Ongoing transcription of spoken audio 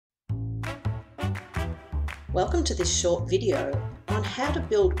Welcome to this short video on how to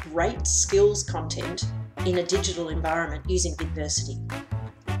build great skills content in a digital environment using VidVersity.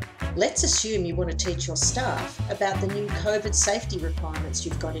 Let's assume you want to teach your staff about the new COVID safety requirements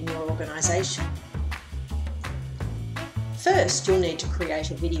you've got in your organisation. First, you'll need to create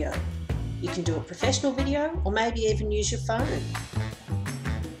a video. You can do a professional video or maybe even use your phone.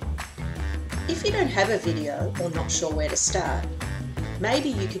 If you don't have a video or not sure where to start, maybe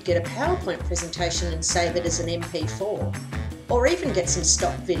you could get a PowerPoint presentation and save it as an MP4, or even get some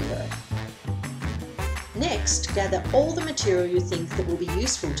stock video. Next, gather all the material you think that will be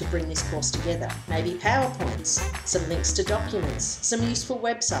useful to bring this course together. Maybe PowerPoints, some links to documents, some useful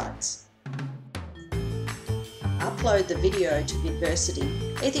websites. Upload the video to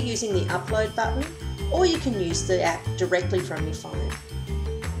VidVersity, either using the upload button, or you can use the app directly from your phone.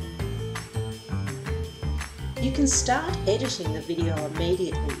 You can start editing the video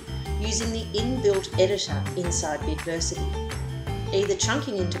immediately using the inbuilt editor inside VidVersity, either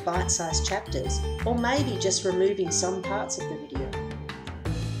chunking into bite-sized chapters or maybe just removing some parts of the video.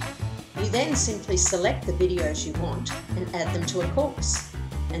 You then simply select the videos you want and add them to a course.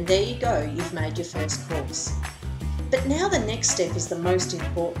 And there you go, you've made your first course. But now the next step is the most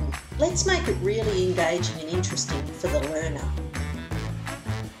important. Let's make it really engaging and interesting for the learner.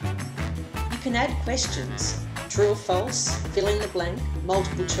 You can add questions, true or false, fill in the blank,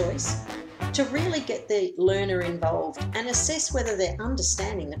 multiple choice, to really get the learner involved and assess whether they're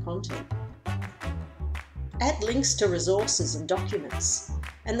understanding the content. Add links to resources and documents,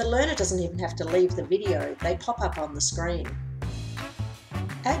 and the learner doesn't even have to leave the video, they pop up on the screen.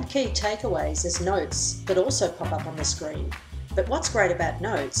 Add key takeaways as notes that also pop up on the screen, but what's great about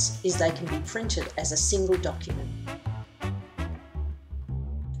notes is they can be printed as a single document.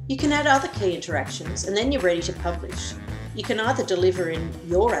 You can add other key interactions and then you're ready to publish. You can either deliver in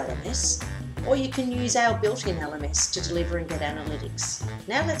your LMS or you can use our built-in LMS to deliver and get analytics.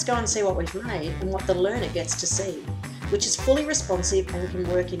 Now let's go and see what we've made and what the learner gets to see, which is fully responsive and can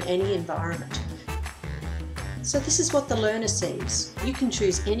work in any environment. So this is what the learner sees. You can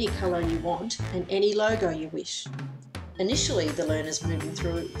choose any colour you want and any logo you wish. Initially, the learner's moving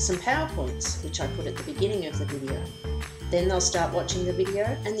through some PowerPoints, which I put at the beginning of the video. Then they'll start watching the video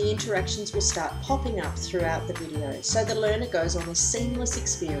and the interactions will start popping up throughout the video, so the learner goes on a seamless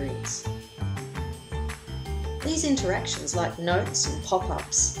experience. These interactions, like notes and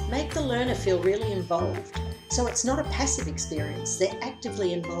pop-ups, make the learner feel really involved. So it's not a passive experience, they're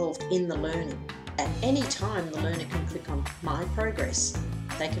actively involved in the learning. At any time, the learner can click on My Progress.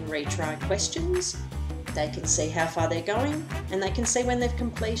 They can retry questions, they can see how far they're going, and they can see when they've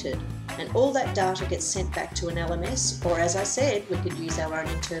completed. And all that data gets sent back to an LMS, or as I said, we could use our own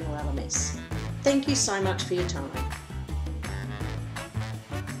internal LMS. Thank you so much for your time.